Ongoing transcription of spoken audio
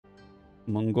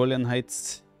Mongolian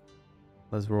Heights.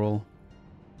 Let's roll.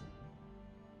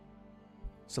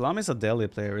 Salami's a Delhi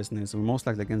player, isn't he? So we're most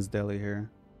likely against Delhi here.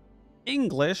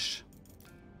 English.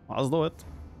 Let's do it.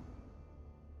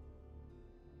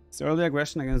 Is early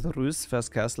aggression against Rus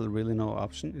fast castle really no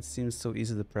option? It seems so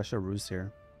easy to pressure Rus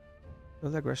here.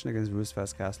 Early aggression against Rus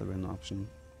fast castle really no option.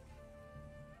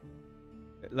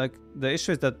 Like, the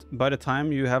issue is that by the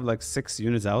time you have like 6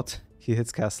 units out, he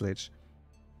hits castle age.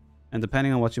 And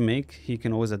depending on what you make, he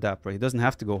can always adapt, right? He doesn't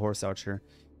have to go horse archer.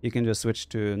 He can just switch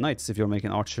to knights if you're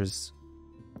making archers.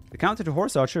 The counter to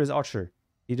horse archer is archer.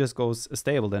 He just goes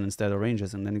stable then instead of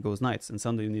ranges, and then he goes knights. And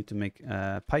suddenly you need to make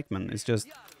pikemen. It's just...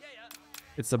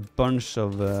 It's a bunch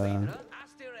of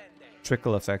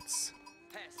trickle effects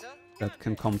that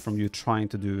can come from you trying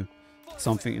to do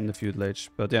something in the feudal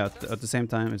age. But yeah, at the same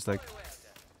time, it's like,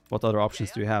 what other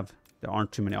options do you have? There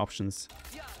aren't too many options.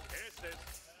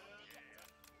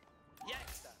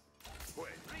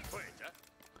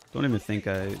 Don't even think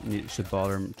I should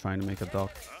bother trying to make a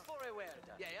dock.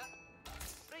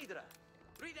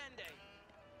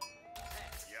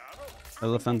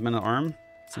 Elephant men at arm.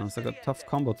 Sounds like a tough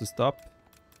combo to stop.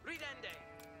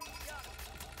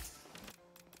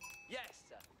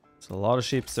 It's a lot of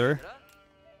sheep, sir.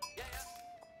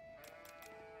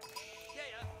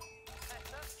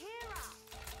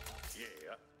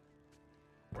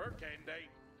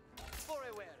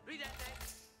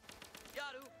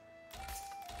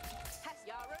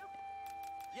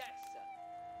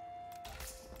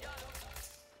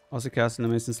 Also cast an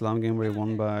amazing slam game where he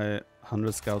won by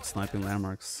 100 scouts sniping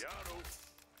landmarks.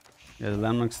 Yeah, the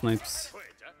landmark snipes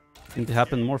seem to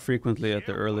happen more frequently at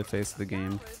the early phase of the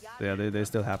game. So yeah, they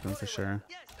still happen for sure.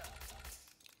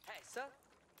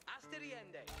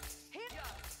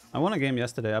 I won a game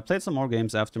yesterday. I played some more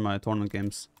games after my tournament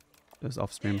games. Just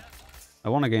off stream. I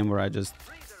won a game where I just...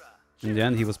 In the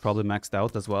end, he was probably maxed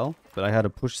out as well. But I had to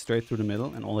push straight through the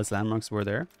middle and all his landmarks were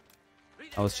there.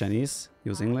 I was Chinese, he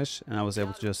was English, and I was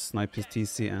able to just snipe his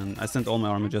TC, and I sent all my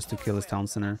army just to kill his town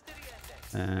center.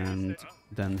 And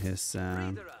then his...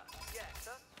 Did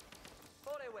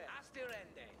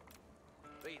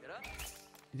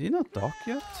he not dock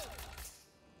yet?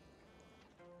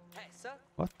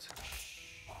 What?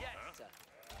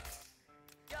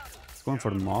 He's going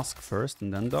for the mosque first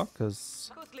and then dock,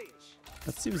 because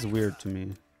that seems weird to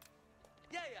me.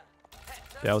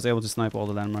 Yeah, I was able to snipe all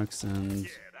the landmarks and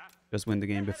just win the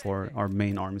game before our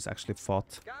main armies actually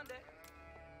fought.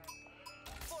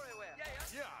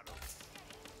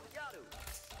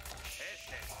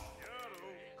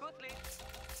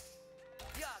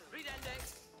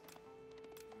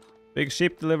 Big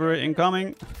sheep delivery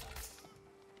incoming.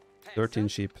 13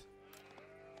 sheep.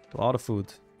 A lot of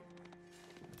food.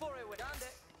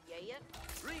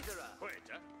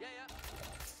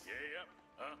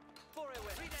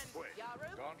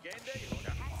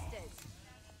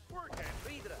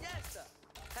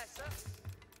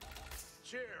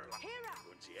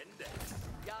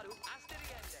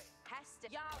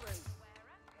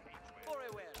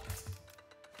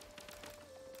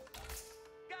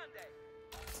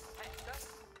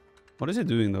 What is he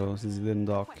doing though, since he didn't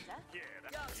dock?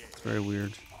 It's very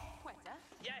weird.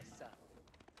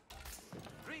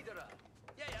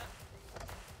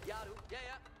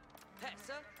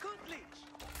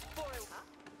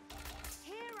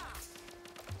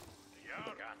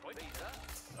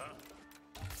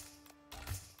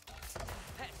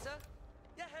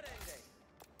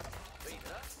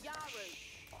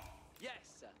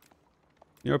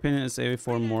 In your opinion, is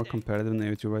AV4 more competitive than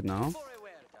AV2 right now?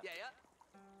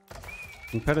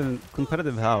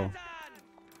 Competitive how?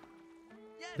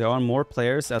 There are more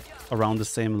players at around the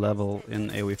same level in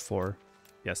AoE4.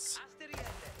 Yes.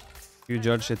 You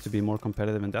judge it to be more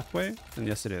competitive in that way? Then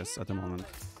yes it is at the moment.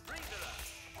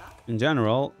 In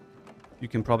general, you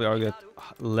can probably argue that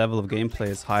level of gameplay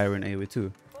is higher in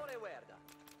AoE2.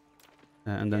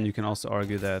 And then you can also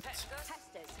argue that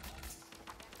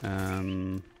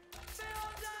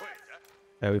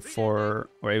AoE4 or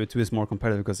AoE2 is more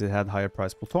competitive because it had higher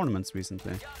prize pool tournaments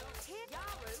recently.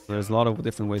 So there's a lot of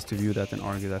different ways to view that and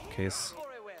argue that case.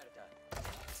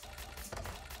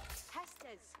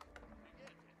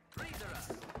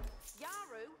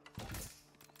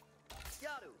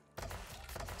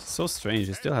 It's so strange,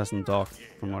 he still hasn't docked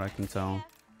from what I can tell.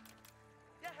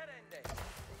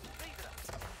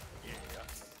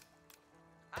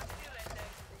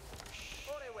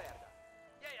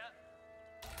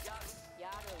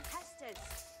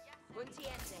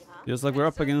 Feels like we're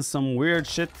up against some weird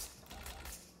shit.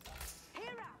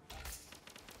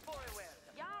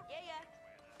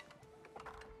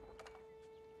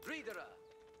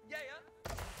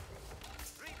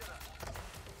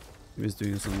 He was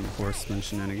doing some horseman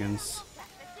shenanigans.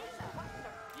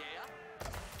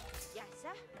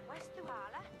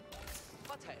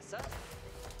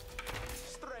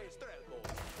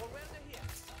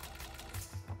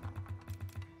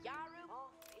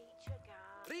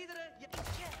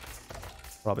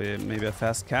 Probably maybe a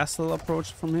fast castle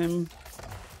approach from him.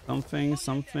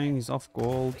 Something. He's off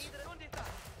gold.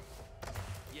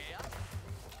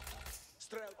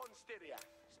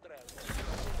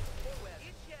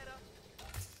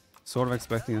 Sort of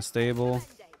expecting a stable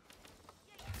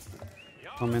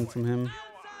come in from him.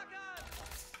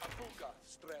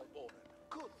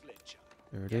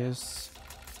 There it is.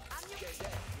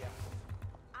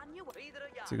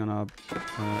 Is he gonna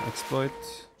exploit?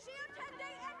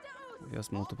 He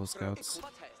has multiple scouts.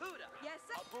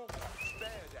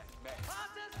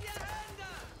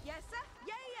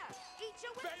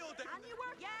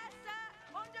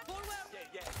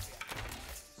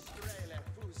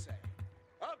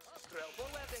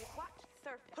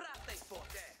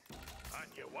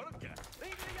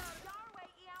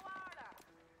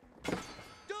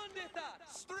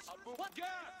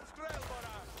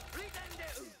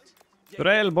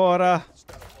 Strelbara!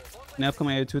 In the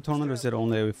upcoming AoE2 tournament, or is it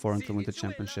only AoE4 until Winter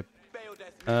Championship?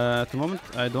 At the moment,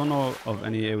 I don't know of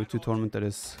any AoE2 tournament that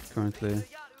is currently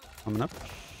coming up.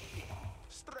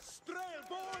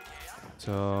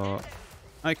 So,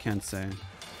 I can't say.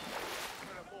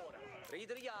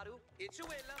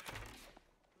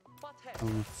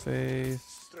 On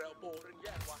faith.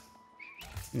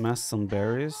 Mass on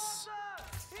berries.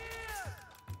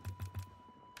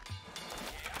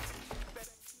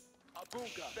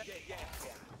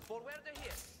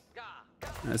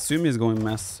 I assume he's going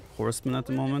mass horsemen at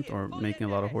the moment, or making a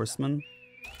lot of horsemen.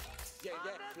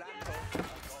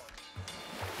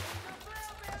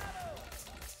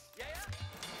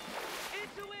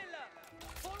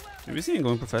 Maybe seeing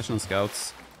going professional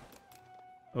scouts.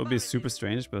 That would be super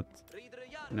strange, but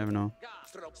you never know.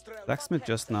 Blacksmith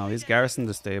just now. He's garrisoned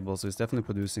the stable, so he's definitely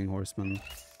producing horsemen.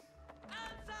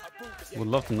 Would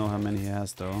love to know how many he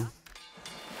has, though.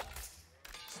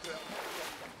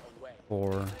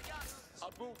 4.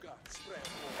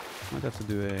 Might have to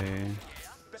do a...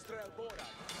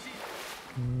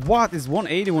 What? Is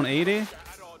 180, 180?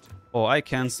 Oh, I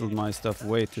cancelled my stuff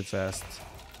way too fast.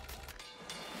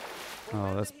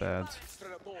 Oh, that's bad.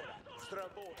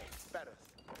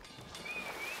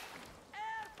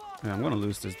 Yeah, I'm gonna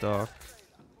lose this dock.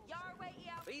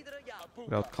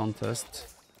 Without contest.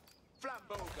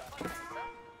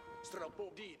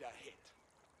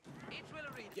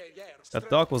 That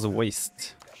dock was a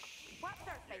waste.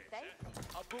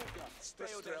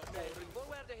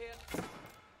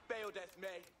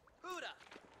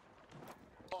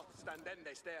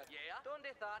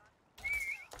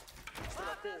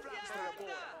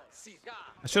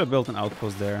 I should have built an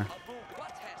outpost there.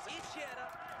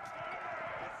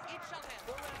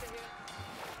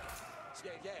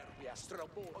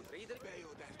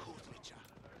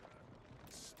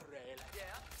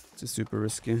 It's super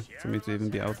risky for me to even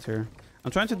be out here. I'm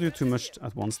trying to do too much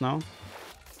at once now,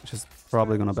 which is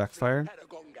probably gonna backfire.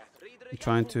 I'm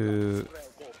trying to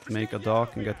make a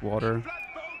dock and get water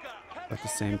at the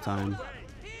same time.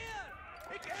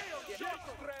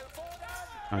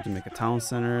 Trying to make a town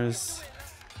centers,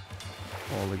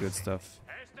 all the good stuff.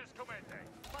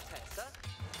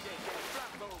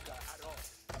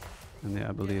 And yeah,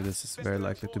 I believe this is very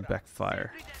likely to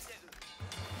backfire.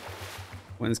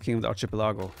 When is King of the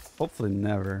Archipelago? Hopefully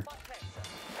never.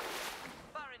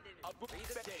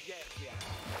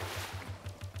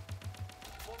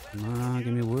 Come on,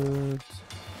 give me wood.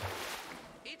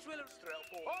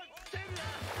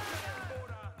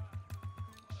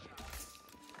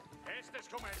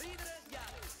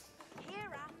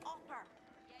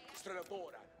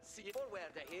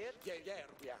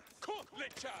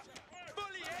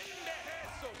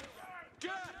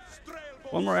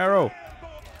 One more arrow.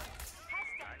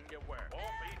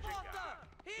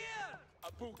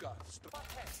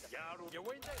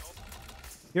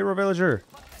 Hero villager.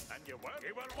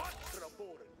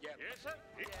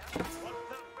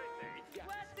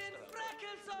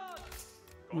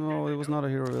 No, it was not a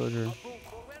hero villager.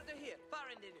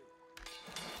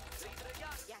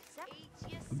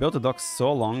 I built a dock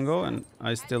so long ago and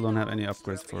I still don't have any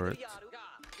upgrades for it.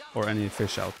 Or any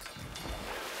fish out.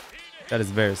 That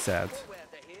is very sad.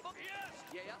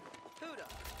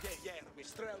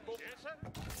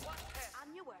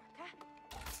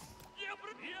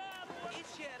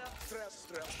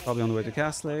 Probably on the way to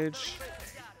Castle Age.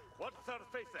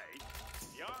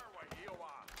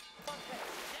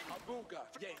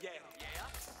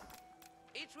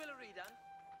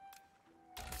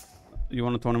 You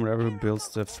want a tournament where whoever builds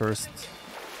the first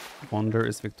wonder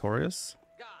is victorious?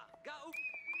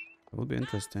 That would be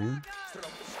interesting.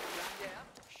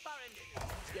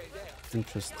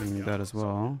 Interesting that as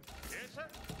well.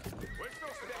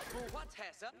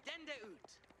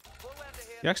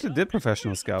 He actually did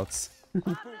professional scouts.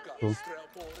 Cool.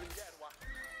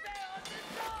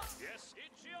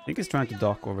 I think he's trying to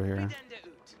dock over here.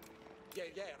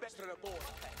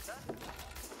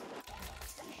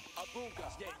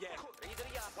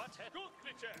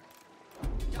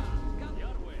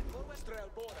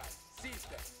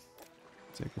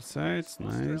 Sacred sites,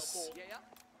 nice.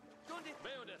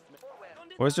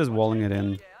 Or it's just walling it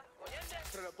in.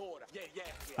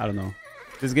 I don't know.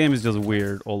 This game is just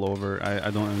weird all over.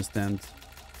 I don't understand.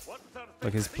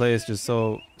 Like his play is just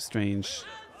so strange.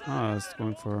 Oh, it's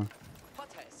going for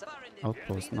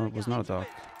outpost. No, it was not a dock.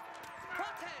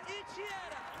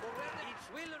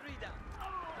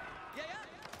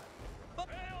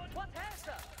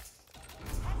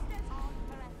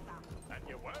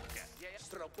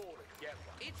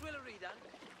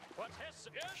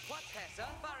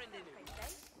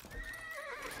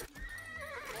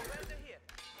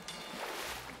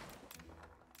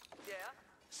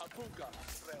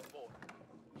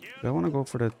 Do I want to go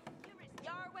for the...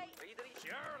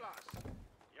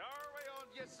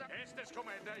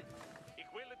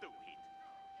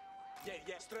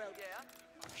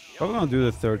 Probably gonna do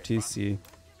the third TC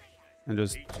and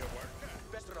just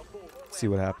see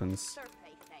what happens.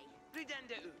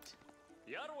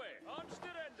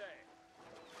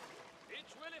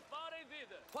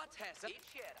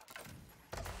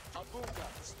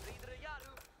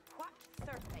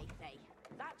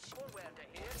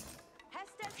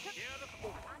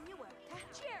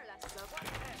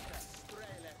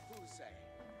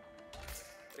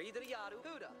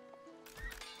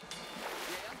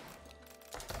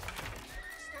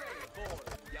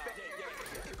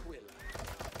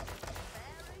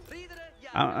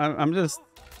 I'm just...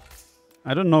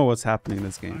 I don't know what's happening in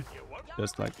this game.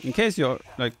 Just like, in case you're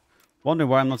like wondering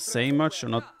why I'm not saying much or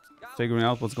not figuring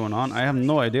out what's going on, I have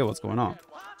no idea what's going on.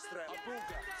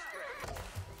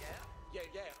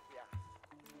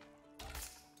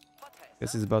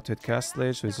 Guess he's about to hit Castle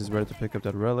Age, so he's just ready to pick up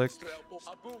that relic.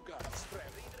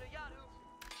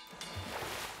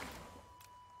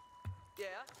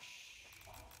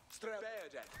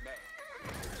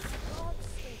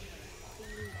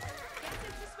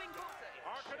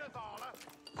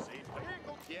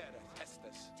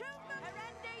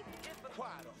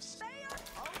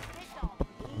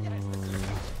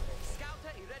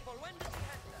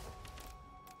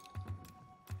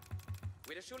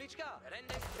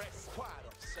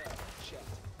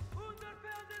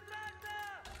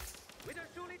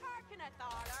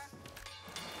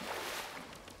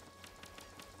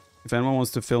 If anyone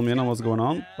wants to fill me in on what's going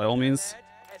on, by all means.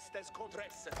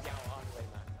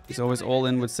 He's always all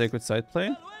in with Sacred Site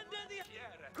play.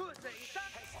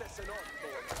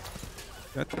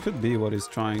 That could be what he's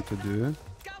trying to do.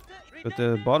 But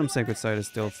the bottom Sacred Site is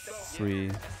still free.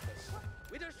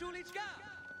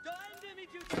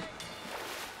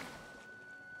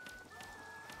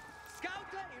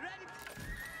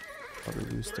 Probably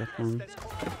lose that one.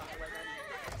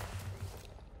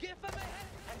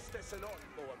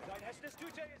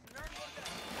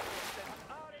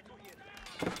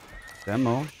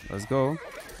 Demo, let's go.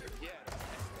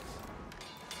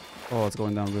 Oh, it's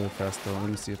going down really fast though. Let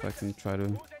me see if I can try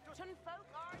to...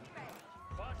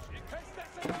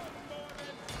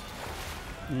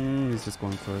 he's just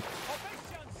going for it.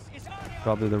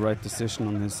 Probably the right decision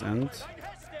on his end.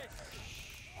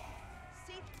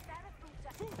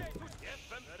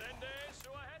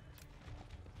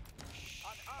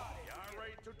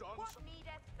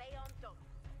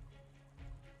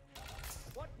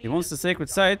 He wants the Sacred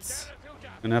Sites.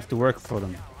 Gonna have to work for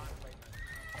them.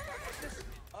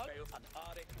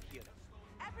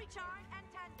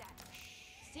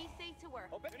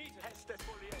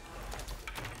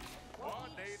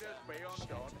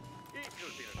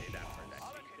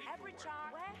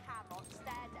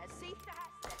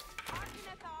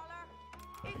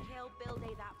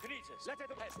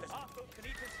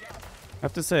 I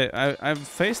have to say, I've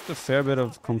faced a fair bit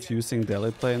of confusing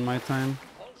Delhi play in my time.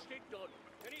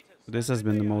 This has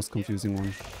been the most confusing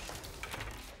one.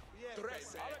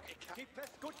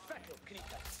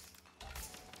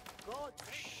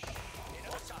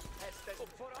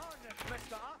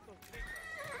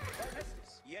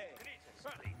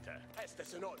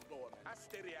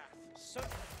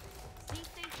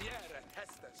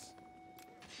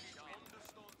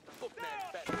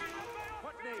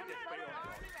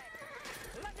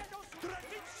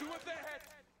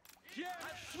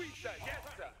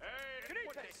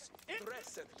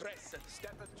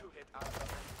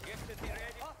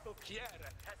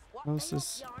 How's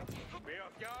this?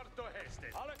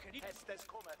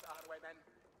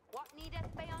 What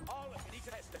needeth beyond?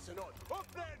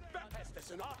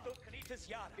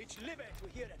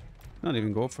 Not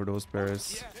even go for those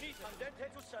bears.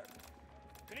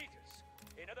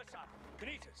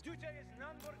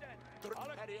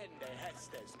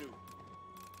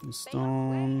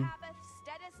 Stone.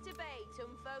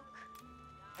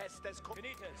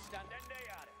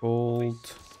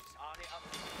 Gold.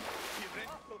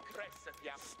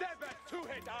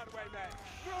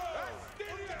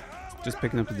 Just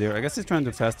picking up the deer. I guess he's trying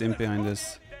to fast imp behind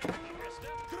this.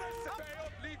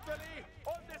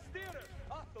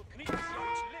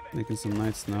 Making some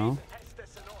knights now.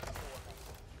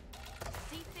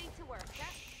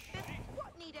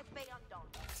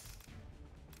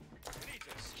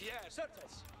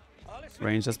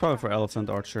 Range, that's probably for elephant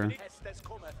archer.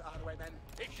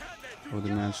 I would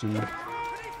imagine.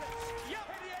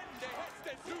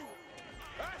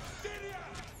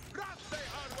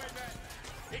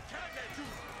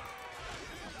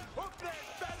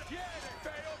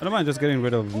 I don't mind just getting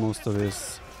rid of most of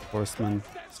his horsemen.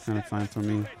 It's kind of fine for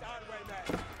me.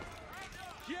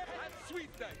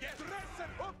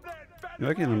 If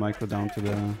I can micro down to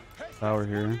the tower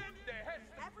here.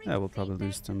 Yeah, we'll probably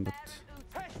lose them, but...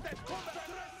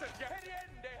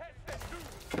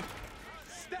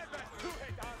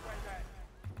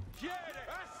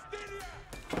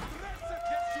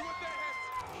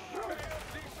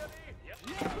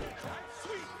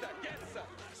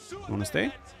 Wanna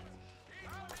stay?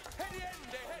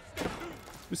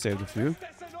 We saved a few.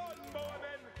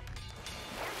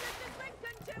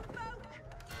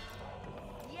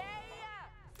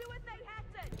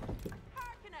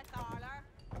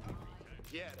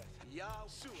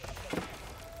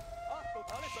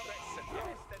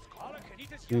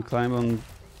 Can you climb on?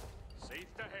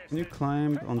 Can you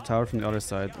climb on tower from the other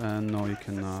side? No, you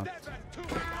cannot.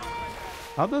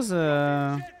 How does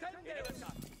I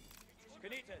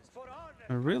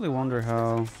really wonder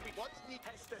how.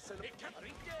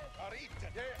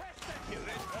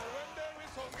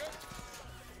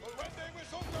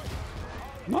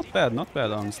 Not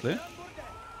bad, honestly.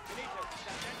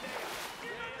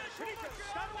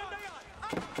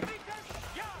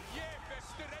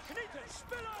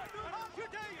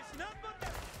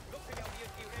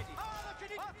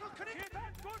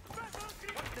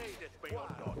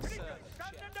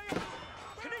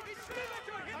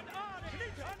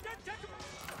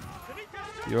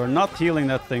 You're not healing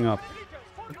that thing up,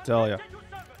 I tell ya.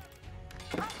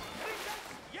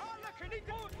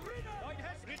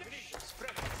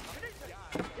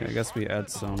 Okay, I guess we add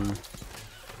some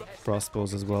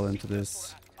crossbows as well into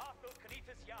this.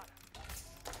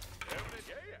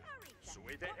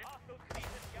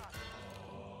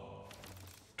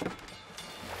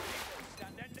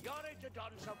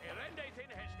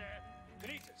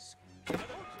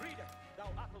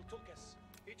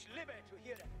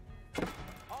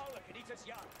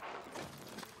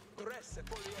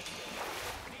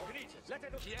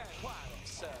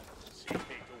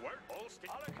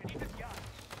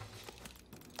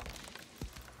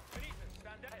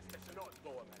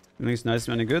 These knights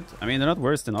are any good? I mean, they're not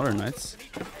worse than other knights,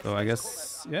 so I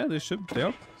guess yeah, they should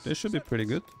be pretty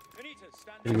good.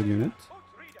 Pretty good unit.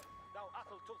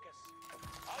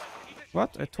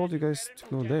 What? I told you guys to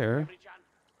go there.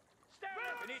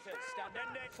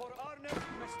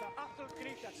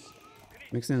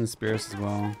 Mixing in the spears as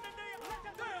well.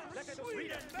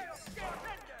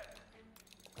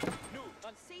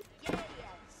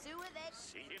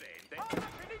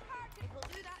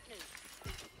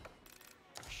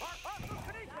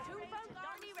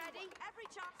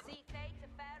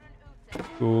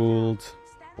 Gold,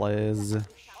 blaze.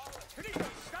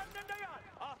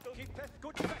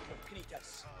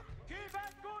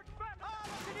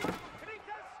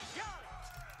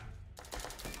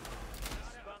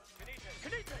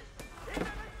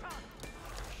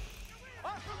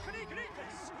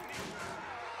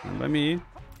 And by me.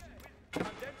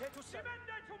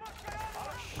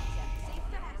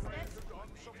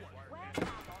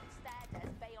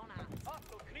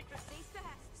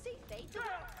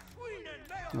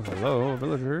 Oh, hello,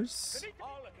 villagers.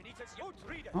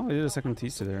 Oh, I did a second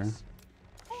teaser there.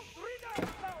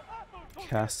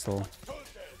 Castle.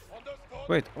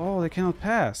 Wait, oh, they cannot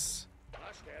pass.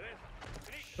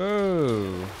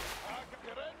 Oh.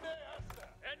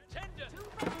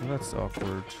 Well, that's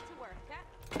awkward.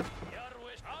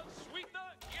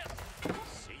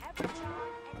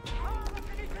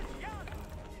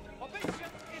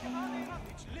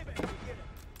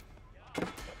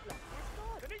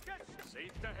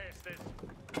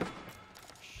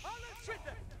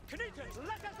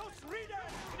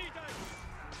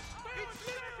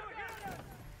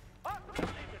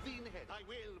 I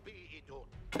will be it all.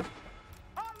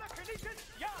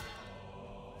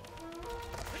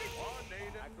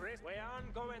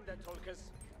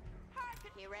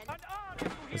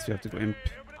 Guess we have to go imp.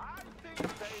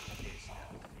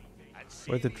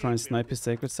 Or to try and snipe his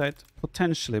sacred site?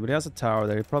 Potentially, but he has a tower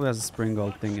there. He probably has a spring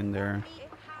gold thing in there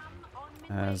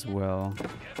as well.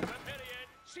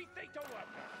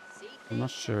 I'm not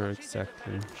sure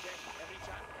exactly.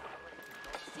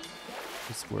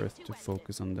 It's worth to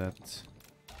focus on that.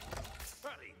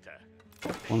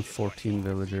 114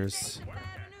 villagers.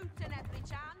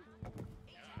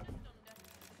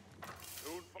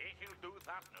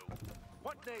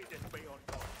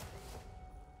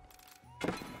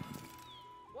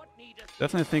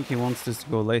 Definitely think he wants this to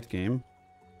go late game.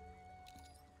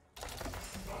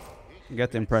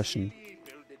 Get the impression.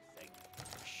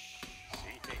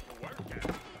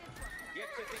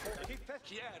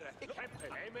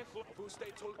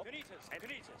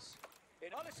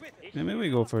 Yeah, maybe we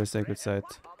go for a sacred site.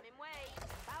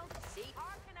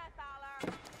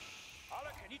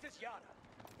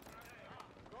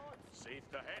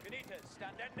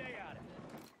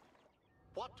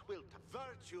 What will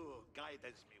virtue guide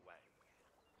us me way?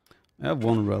 I have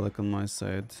one relic on my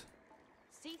side.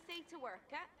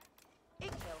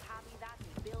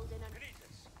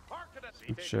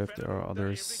 Not sure if there are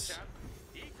others.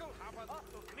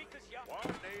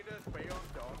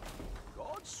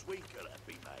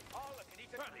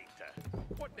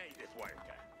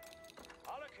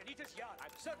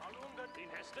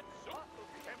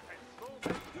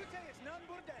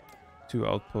 Two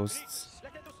outposts.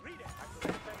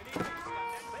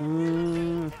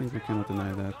 I think we cannot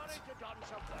deny that.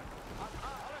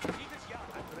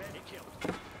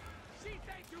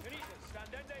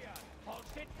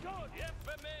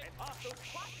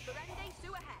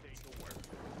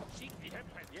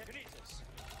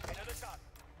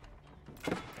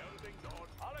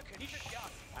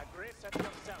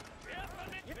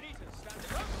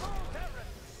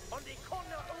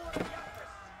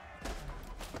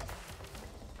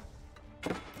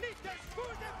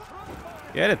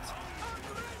 Get it!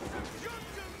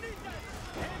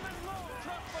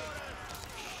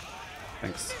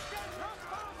 Thanks.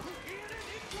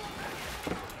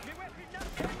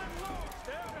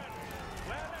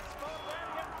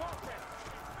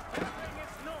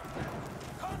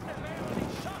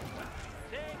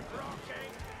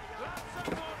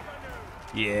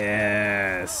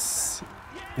 Yes!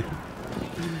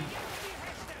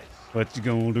 What you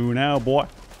gonna do now, boy?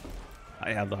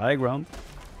 I have the high ground.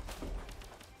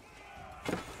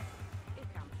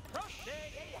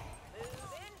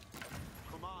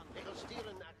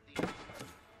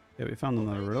 Yeah, we found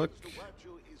another relic.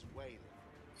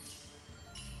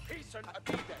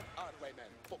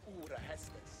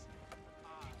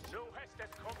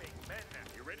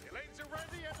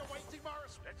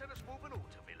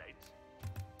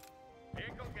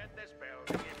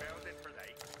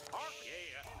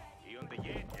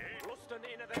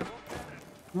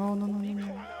 No, no, no, no,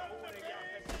 no.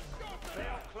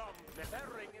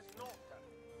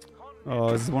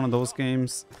 Oh, this is one of those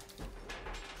games.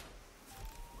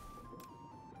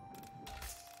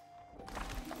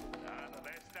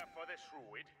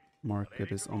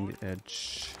 Market is on the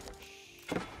edge.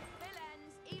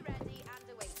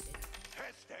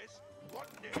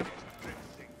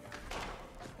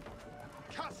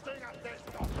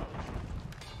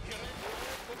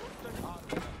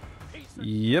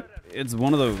 Yep, it's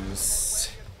one of those.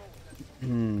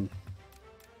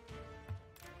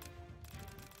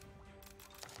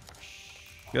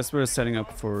 Guess we're setting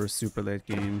up for super late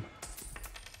game.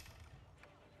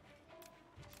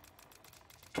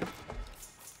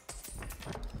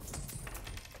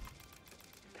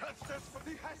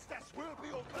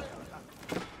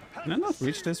 Can I not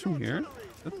reach this from here?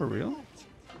 Is that for real?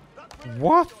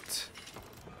 What?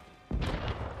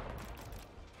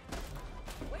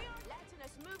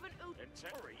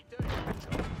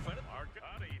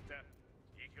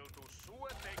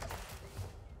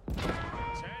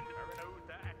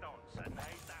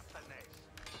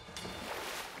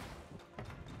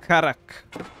 Karak.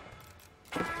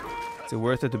 Is it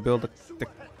worth it to build the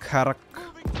Karak?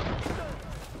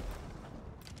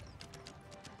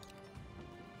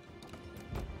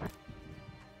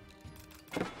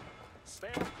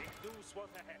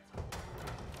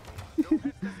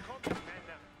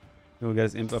 We'll get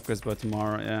his imp upgrades by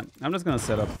tomorrow. Yeah, I'm just gonna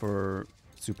set up for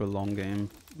super long game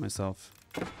myself.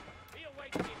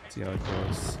 See how it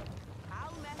goes.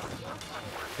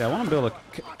 Yeah, I want to build a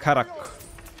karak.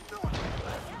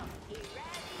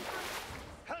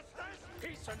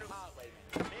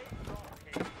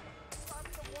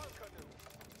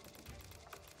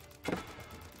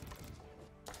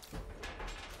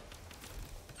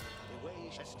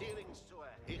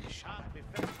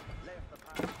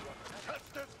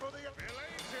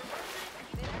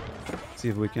 See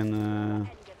if we can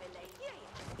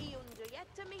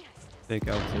take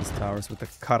out his towers with the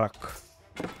karak.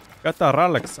 Got the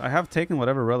relics. I have taken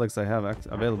whatever relics I have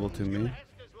available to me,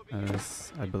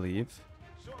 as I believe.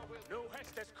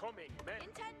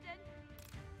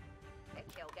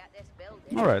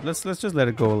 All right, let's just let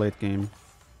it go late game.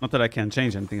 Not that I can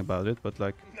change anything about it, but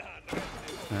like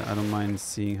I don't mind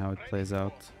seeing how it plays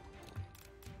out.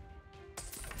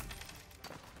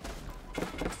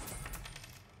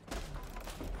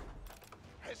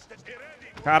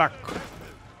 Karak.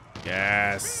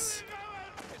 Yes.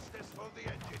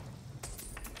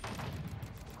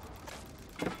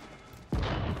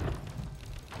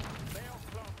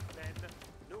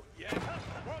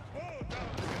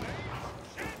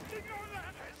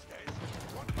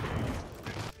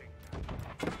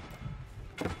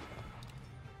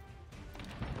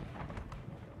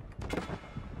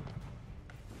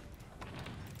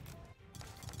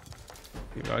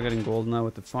 We are getting gold now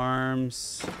with the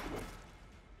farms.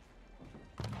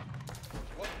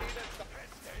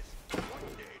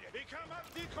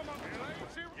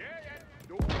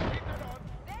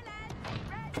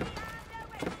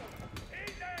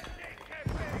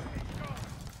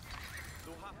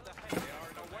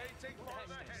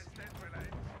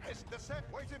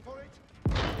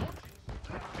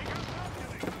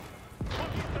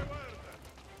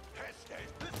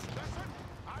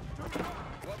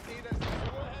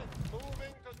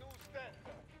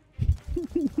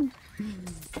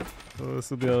 Oh,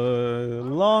 this will be a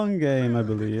long game, I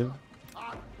believe.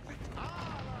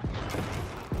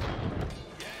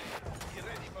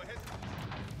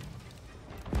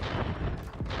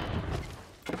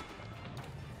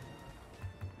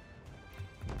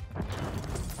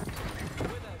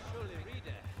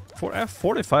 For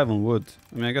F45 on wood.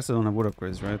 I mean, I guess I don't have wood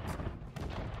upgrades, right?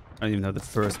 I don't even have the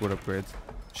first wood upgrade.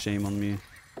 Shame on me.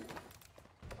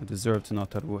 I deserve to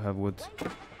not have wood.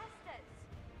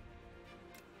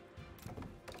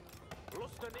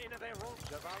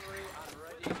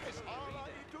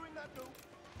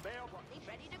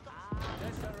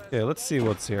 Okay, let's see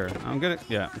what's here. I'm gonna...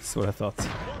 Yeah, that's what I thought.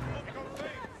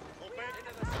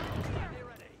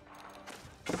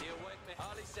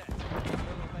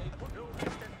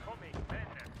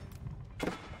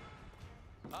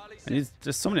 I need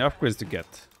just so many upgrades to get.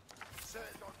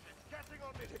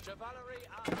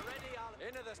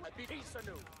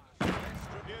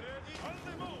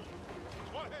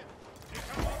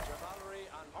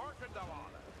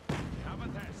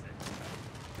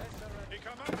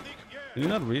 Can you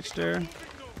not reach there?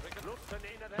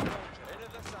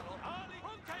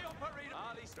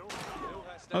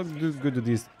 How good do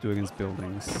these do against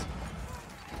buildings?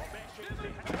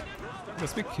 I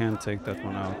guess we can take that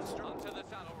one out.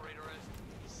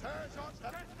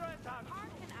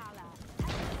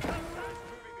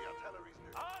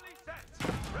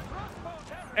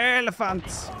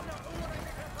 Elephants!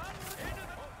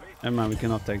 Never mind, we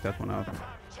cannot take that one out.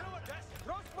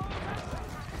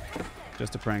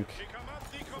 Just a prank.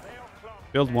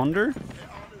 Build wonder?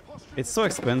 It's so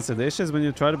expensive. The issue is when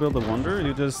you try to build a wonder,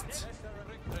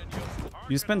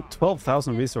 you spend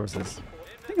 12,000 resources.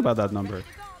 Think about that number.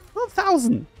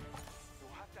 12,000!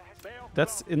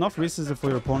 That's enough resources for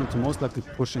your opponent to most likely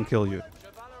push and kill you.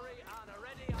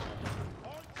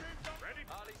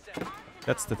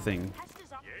 That's the thing.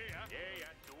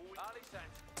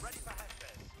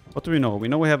 What do we know? We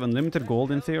know we have unlimited gold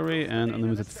in theory and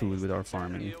unlimited food with our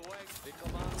farming.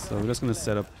 So we're just gonna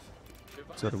set up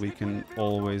so that we can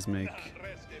always make...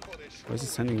 Why is he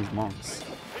sending his monks?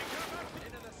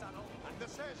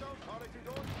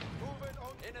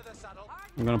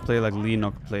 I'm gonna play like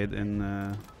Lenok played in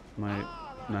my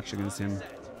match against him.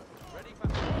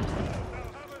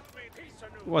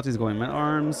 What is going? Man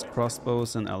arms,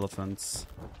 crossbows, and elephants.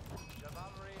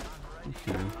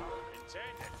 Okay.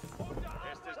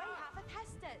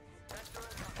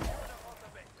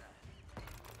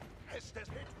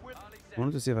 I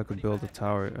wanted to see if I could build a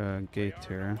tower gate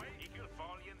here.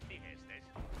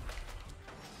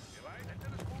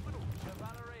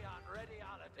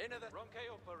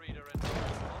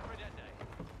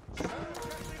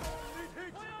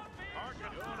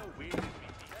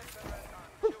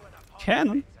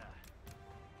 Cannon?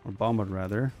 Or bombard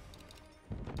rather.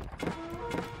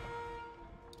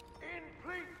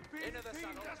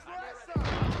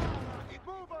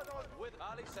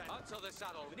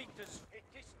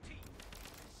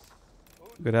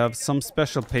 You gotta have some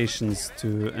special patience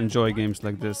to enjoy games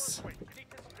like this.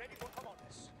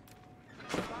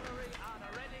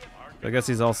 I guess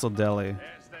he's also Delhi,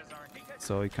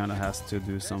 so he kind of has to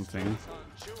do something.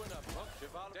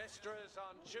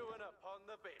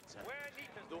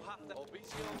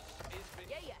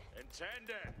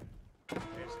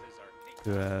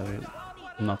 To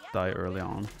not die early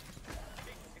on.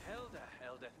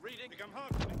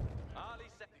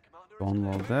 Don't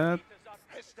love that.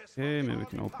 Okay, maybe we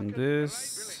can open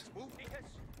this.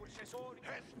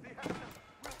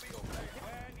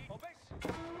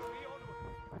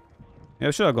 Yeah,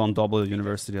 I should have gone double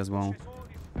university as well.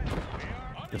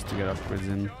 Just to get upgrades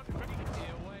in.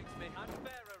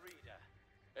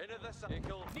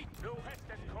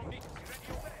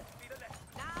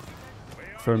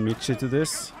 For Michi to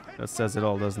this? That says it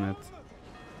all, doesn't it?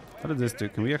 How did this do?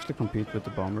 Can we actually compete with the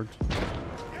Bombard?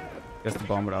 Guess the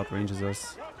Bombard outranges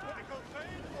us.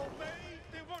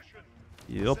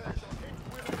 Yup.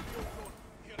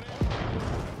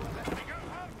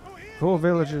 Go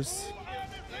villagers.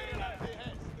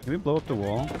 Can we blow up the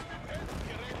wall?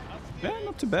 Yeah,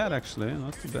 not too bad actually,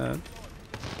 not too bad.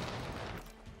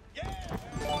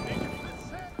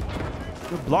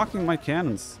 You're blocking my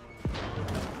cannons.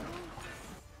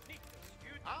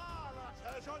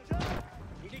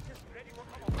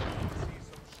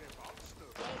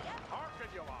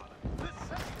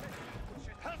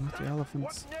 Not the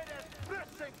elephants.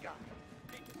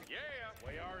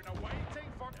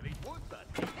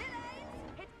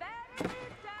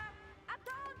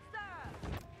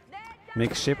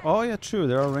 Make shape. Oh yeah, true.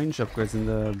 There are range upgrades in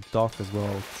the dock as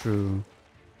well. True.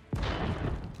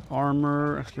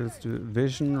 Armor. Actually, let's do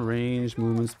vision, range,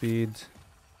 movement speed.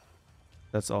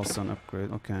 That's also an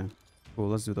upgrade. Okay. Cool.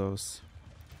 Let's do those.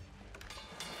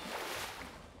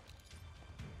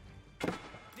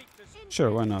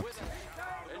 Sure. Why not?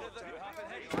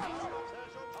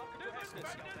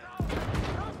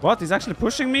 What? He's actually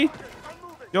pushing me?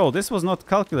 Yo, this was not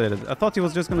calculated. I thought he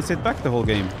was just gonna sit back the whole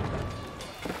game.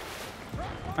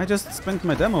 I just spent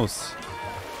my demos.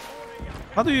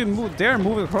 How do you dare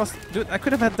move across? Dude, I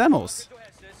could have had demos.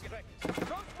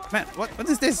 Man, what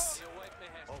is this?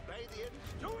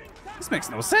 This makes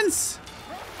no sense.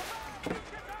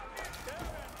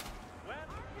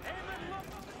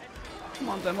 Come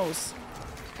on, demos.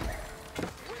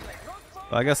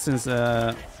 Well, I guess since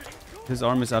his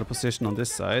army is out of position on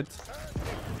this side,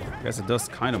 I guess it does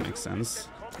kind of make sense.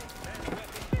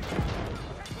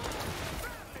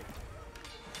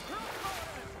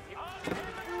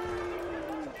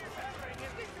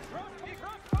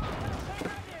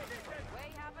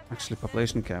 Actually,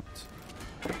 population capped.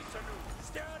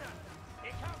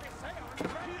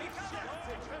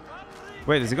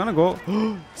 Wait, is he gonna go?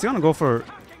 Is he gonna go for?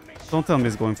 Don't tell me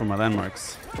he's going for my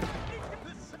landmarks.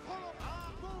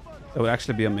 That would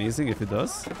actually be amazing if he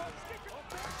does.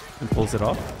 And pulls it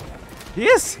off.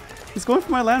 Yes! He's going for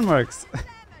my landmarks.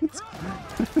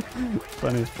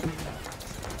 Funny.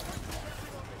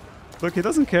 Look, he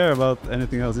doesn't care about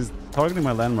anything else. He's targeting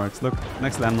my landmarks. Look,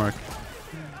 next landmark.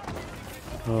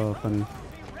 Oh, funny.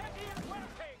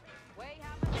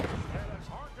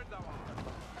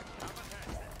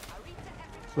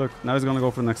 Look, now he's gonna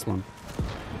go for the next one.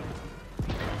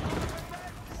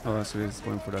 Oh, actually he's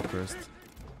going for that first.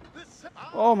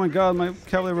 Oh my god, my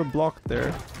cavalry were blocked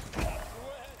there.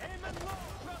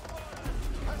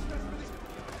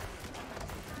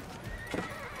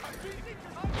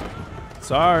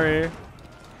 Sorry.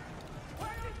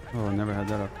 Oh, I never had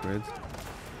that upgrade.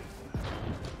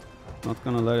 Not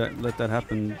gonna let that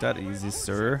happen that easy,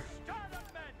 sir.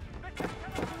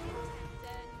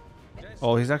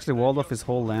 Oh, he's actually walled off his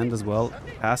whole land as well,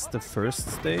 past the first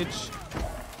stage.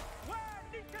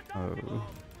 Oh.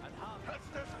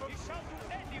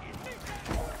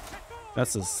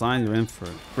 That's a sign you're in for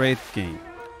a great game.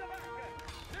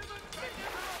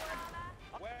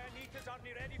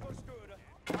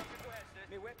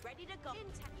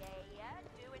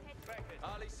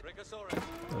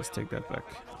 Let's take that back.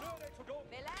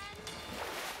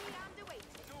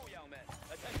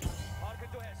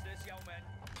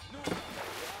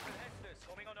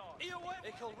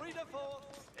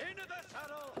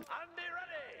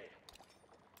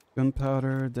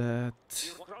 Gunpowder, that.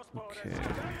 Okay.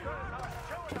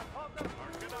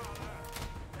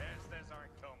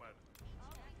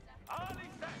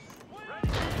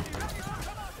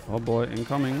 Oh boy,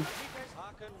 incoming.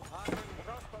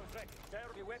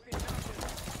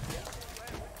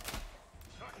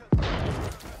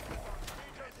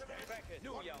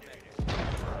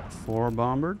 Four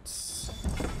bombards.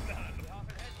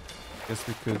 Guess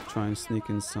we could try and sneak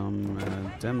in some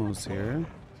demos here.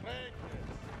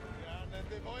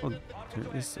 Oh, there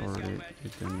is already a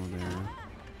demo there.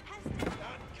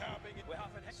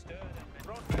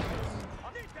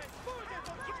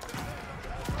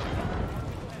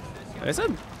 It's a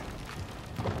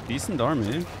decent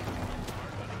army.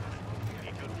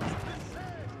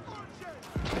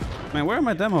 Man, where are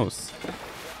my demos?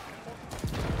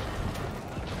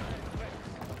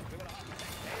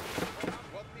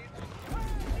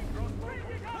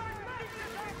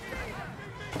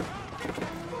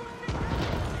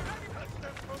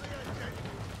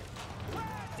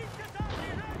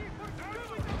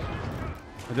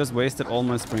 I just wasted all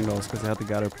my spring balls because I had the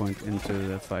gather point into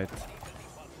the fight.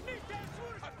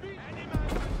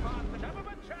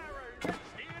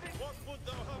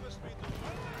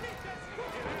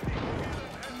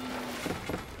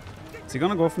 Is he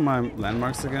gonna go for my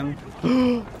landmarks again?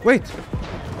 Wait!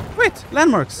 Wait!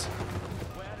 Landmarks!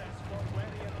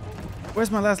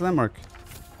 Where's my last landmark?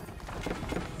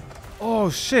 Oh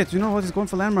shit, you know what? He's going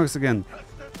for landmarks again.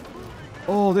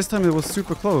 Oh, this time it was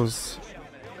super close.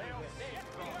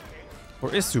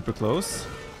 Or is super close.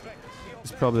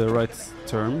 It's probably the right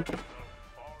term.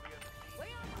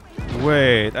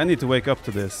 Wait, I need to wake up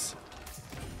to this.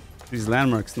 These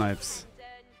landmark snipes.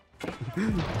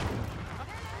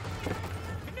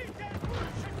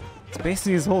 It's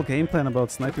basically his whole game plan about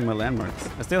sniping my landmarks.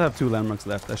 I still have 2 landmarks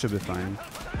left, I should be fine.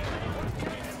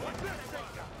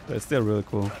 But it's still really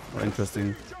cool, or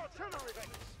interesting.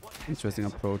 Interesting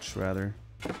approach, rather.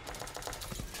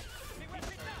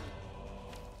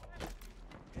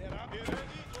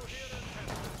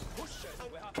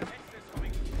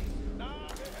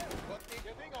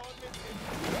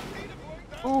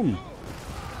 Boom!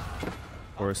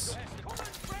 Of course.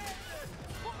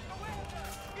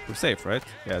 We're safe, right?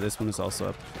 Yeah, this one is also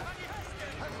up.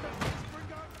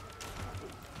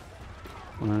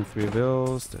 103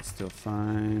 bills, that's still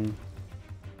fine.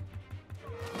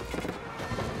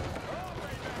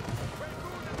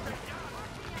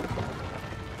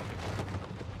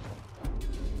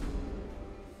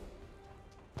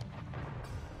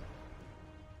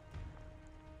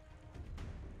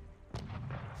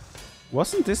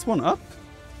 Wasn't this one up?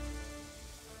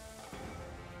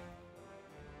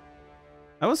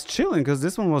 I was chilling because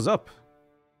this one was up.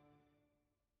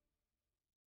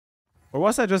 Or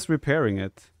was I just repairing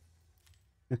it?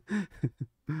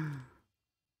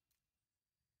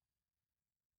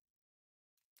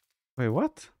 Wait,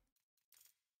 what?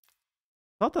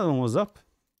 I thought that one was up.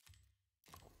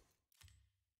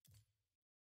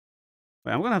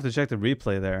 Wait, I'm gonna have to check the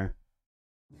replay there.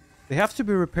 They have to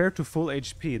be repaired to full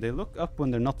HP. They look up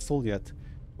when they're not full yet.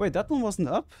 Wait, that one wasn't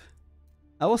up?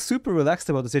 I was super relaxed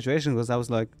about the situation because I was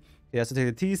like, he has to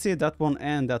take the TC, that one,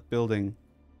 and that building.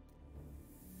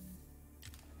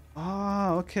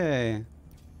 Ah, okay.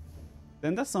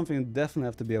 Then that's something you definitely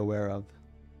have to be aware of.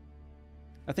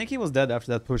 I think he was dead after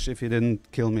that push if he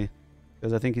didn't kill me.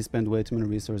 Because I think he spent way too many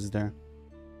resources there.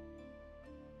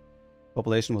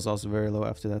 Population was also very low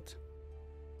after that.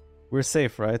 We're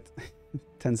safe, right?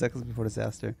 10 seconds before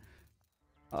disaster.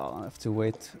 Oh, I have to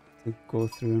wait to go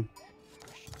through.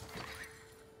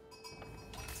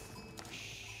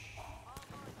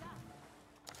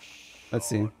 Let's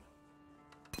see.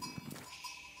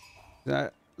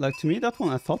 Like, to me, that one,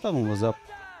 I thought that one was up.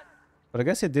 But I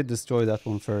guess he did destroy that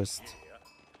one first.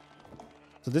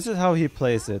 So this is how he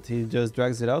plays it. He just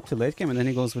drags it out to late game and then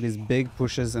he goes with these big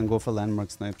pushes and go for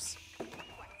landmark snipes.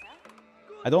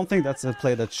 I don't think that's a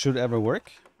play that should ever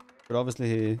work. But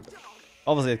obviously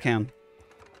it can.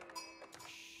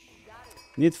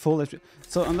 Need full HP.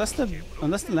 So unless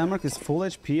the landmark is full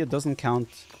HP, it doesn't count.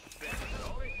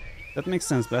 That makes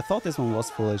sense, but I thought this one was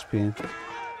full HP.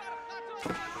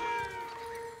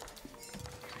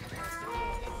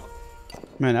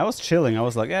 Man, I was chilling. I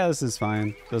was like, yeah, this is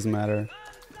fine. Doesn't matter.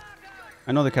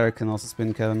 I know the character can also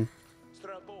spin Kevin.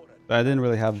 But I didn't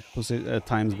really have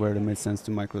times where it made sense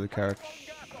to micro the character.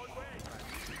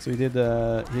 So he did,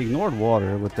 he ignored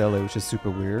water with Delhi, which is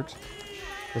super weird.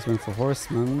 Just went for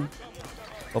Horseman.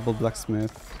 Double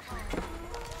Blacksmith.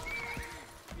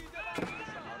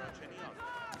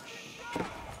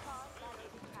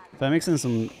 If I mix in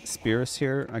some spears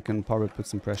here, I can probably put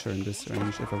some pressure in this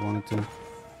range if I wanted to.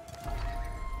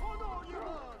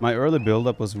 My early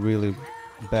build-up was really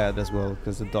bad as well,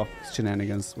 because the dock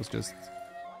shenanigans was just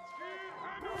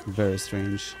very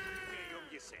strange.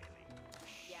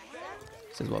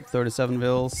 This is what, 37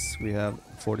 vills, we have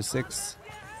 46.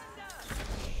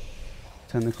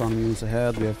 10 economy units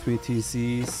ahead, we have 3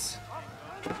 TCs.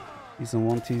 He's on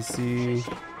 1 TC.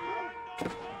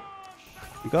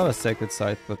 You got a sacred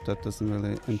site, but that doesn't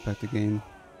really impact the game.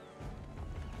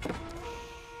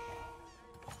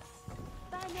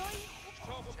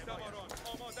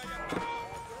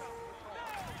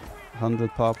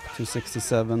 100 pop,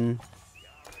 267.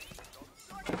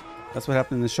 That's what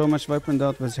happened in the show match. Viper in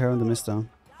doubt was here in the Mista.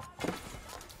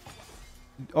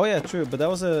 Oh yeah, true, but that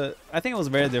was a... I think it was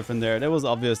very different there. That was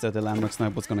obvious that the landmark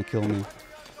snipe was gonna kill me.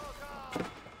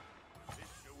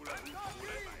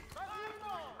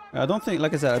 I don't think,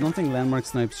 like I said, I don't think landmark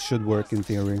snipes should work in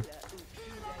theory.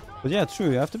 But yeah,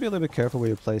 true, you have to be a little bit careful where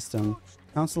you place them.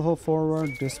 Council hall forward,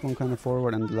 this one kind of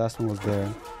forward, and the last one was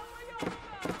there.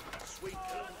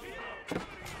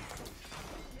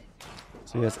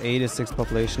 So he has 86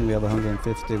 population, we have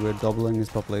 150, we're doubling his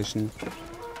population.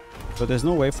 But there's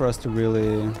no way for us to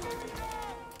really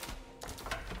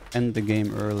end the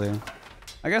game early.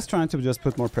 I guess trying to just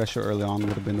put more pressure early on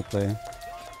would have been the play.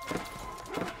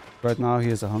 Right now he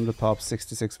has 100 pop,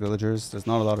 66 villagers, there's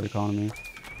not a lot of economy.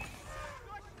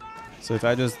 So if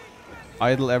I just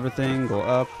idle everything, go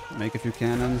up, make a few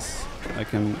cannons, I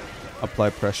can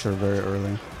apply pressure very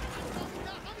early.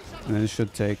 And then it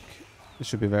should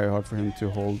be very hard for him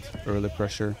to hold early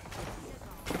pressure.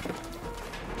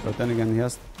 But then again, he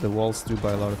has the walls to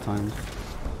buy a lot of time.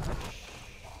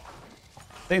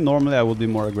 I think normally I would be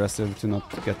more aggressive to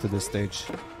not get to this stage.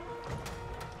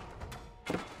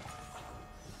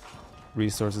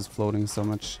 Resources floating so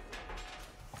much.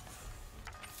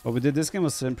 What we did this game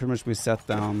was pretty much we sat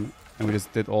down and we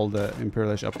just did all the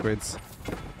Imperial Age upgrades.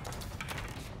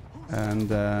 And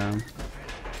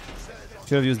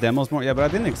should have used demos more. Yeah, but I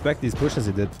didn't expect these pushes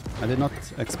he did. I did not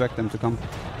expect them to come.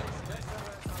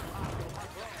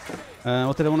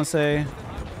 What did I want to say?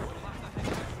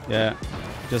 Yeah,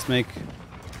 just make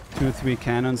 2-3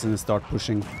 cannons and then start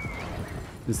pushing.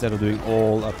 Instead of doing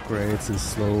all upgrades and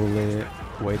slowly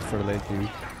wait for the late game.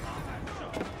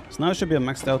 So now it should be a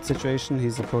maxed out situation.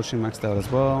 He's approaching maxed out as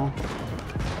well.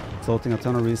 Floating a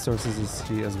ton of resources is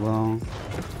he as well.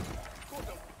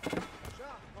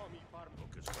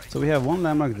 So we have one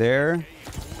landmark there.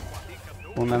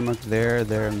 One landmark there,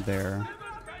 there, and there.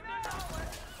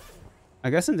 I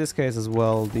guess in this case as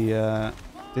well, the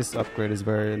this upgrade is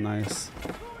very nice.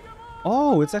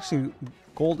 Oh, it's actually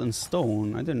gold and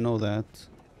stone. I didn't know that.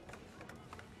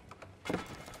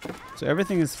 So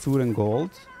everything is food and gold.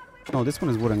 No, this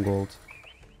one is wood and gold.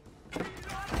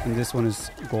 And this one is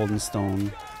gold and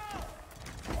stone.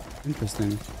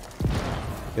 Interesting.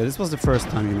 Yeah, this was the first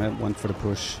time you went for the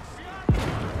push.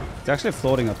 It's actually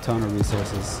floating a ton of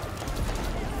resources.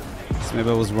 So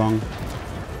maybe I was wrong.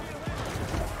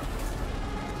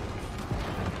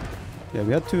 Yeah,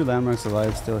 we had 2 landmarks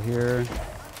alive still here.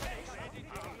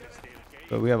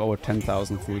 But we have over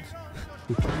 10,000 food.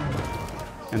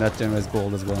 And that generates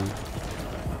gold as well.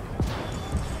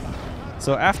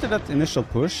 So after that initial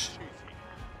push,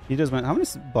 he just went... How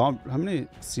many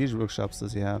siege workshops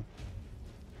does he have?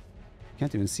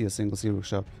 Can't even see a single siege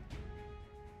workshop.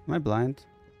 Am I blind?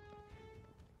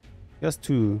 He has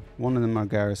 2. One of them are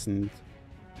garrisoned.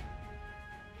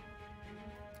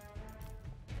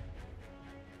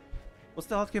 What's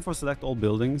the hotkey for select all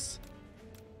buildings?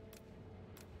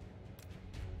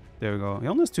 There we go. He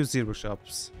only has 2 siege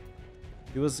workshops.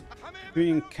 He was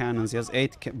doing cannons. He has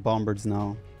 8 bombards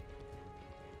now.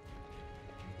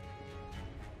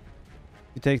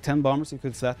 If you take 10 bombers, you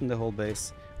could flatten the whole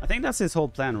base. I think that's his whole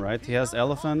plan, right? He has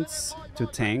elephants to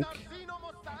tank.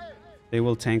 They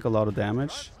will tank a lot of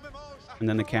damage. And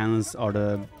then the cannons are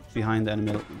the behind the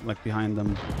enemy, like behind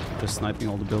them, just sniping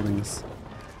all the buildings.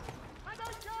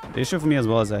 The issue for me as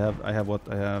well is I have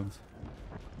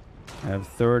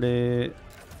 30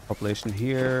 population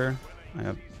here. I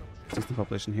have 60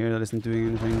 population here that isn't doing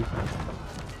anything.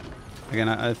 Again,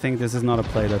 I think this is not a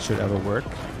play that should ever work.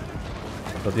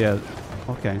 But yeah,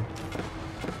 okay.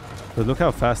 But look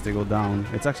how fast they go down.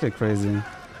 It's actually crazy. You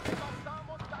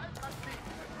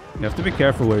have to be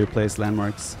careful where you place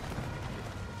landmarks.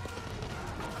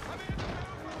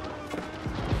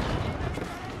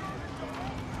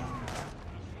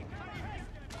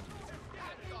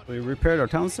 We repaired our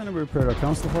town center, we repaired our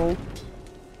council hall.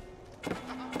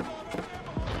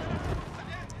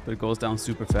 But it goes down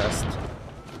super fast.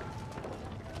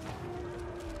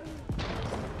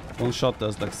 One shot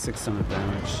does like 600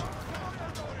 damage.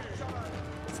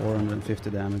 450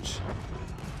 damage.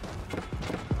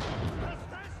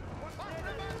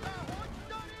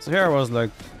 So here I was like,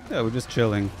 yeah, we're just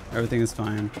chilling. Everything is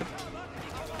fine.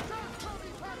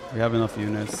 We have enough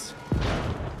units.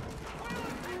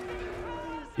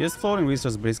 He is floating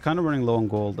resources, but he's kind of running low on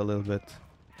gold a little bit.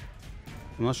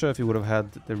 I'm not sure if he would have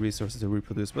had the resources to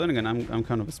reproduce, but then again, I'm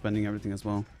kind of spending everything as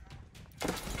well.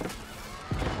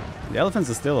 The elephants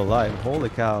are still alive. Holy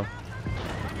cow.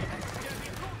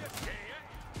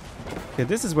 Okay,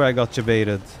 this is where I got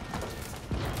debated.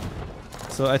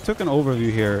 So I took an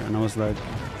overview here and I was like,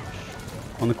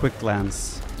 on a quick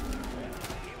glance.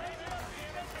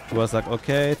 It was like,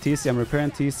 okay, TC, I'm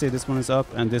repairing TC, this one is up,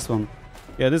 and this one.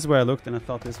 Yeah, this is where I looked and I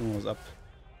thought this one was up.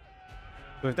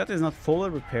 So if that is not fully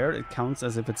repaired, it counts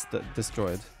as if it's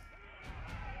destroyed.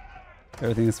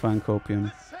 Everything is fine,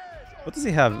 Copium. What does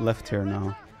he have left here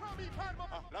now?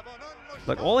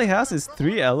 Like, all he has is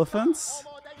 3 elephants,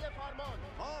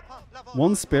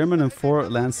 1 spearman and 4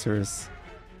 lancers.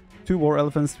 2 war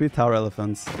elephants, 3 tower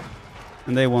elephants.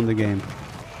 And they won the game.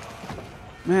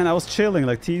 Man, I was chilling,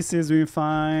 like TC is doing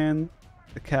fine.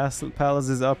 The castle palace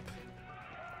is up.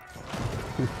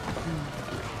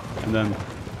 And then,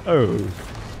 oh.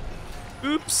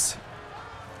 Oops.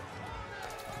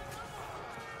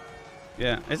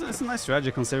 Yeah, it's a nice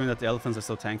strategy considering that the elephants are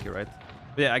so tanky, right?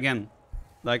 But yeah, again,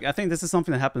 like, I think this is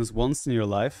something that happens once in your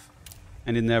life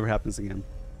and it never happens again.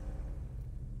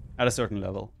 At a certain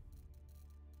level.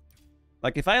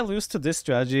 Like, if I lose to this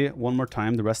strategy one more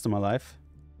time the rest of my life,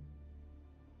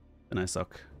 then I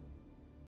suck.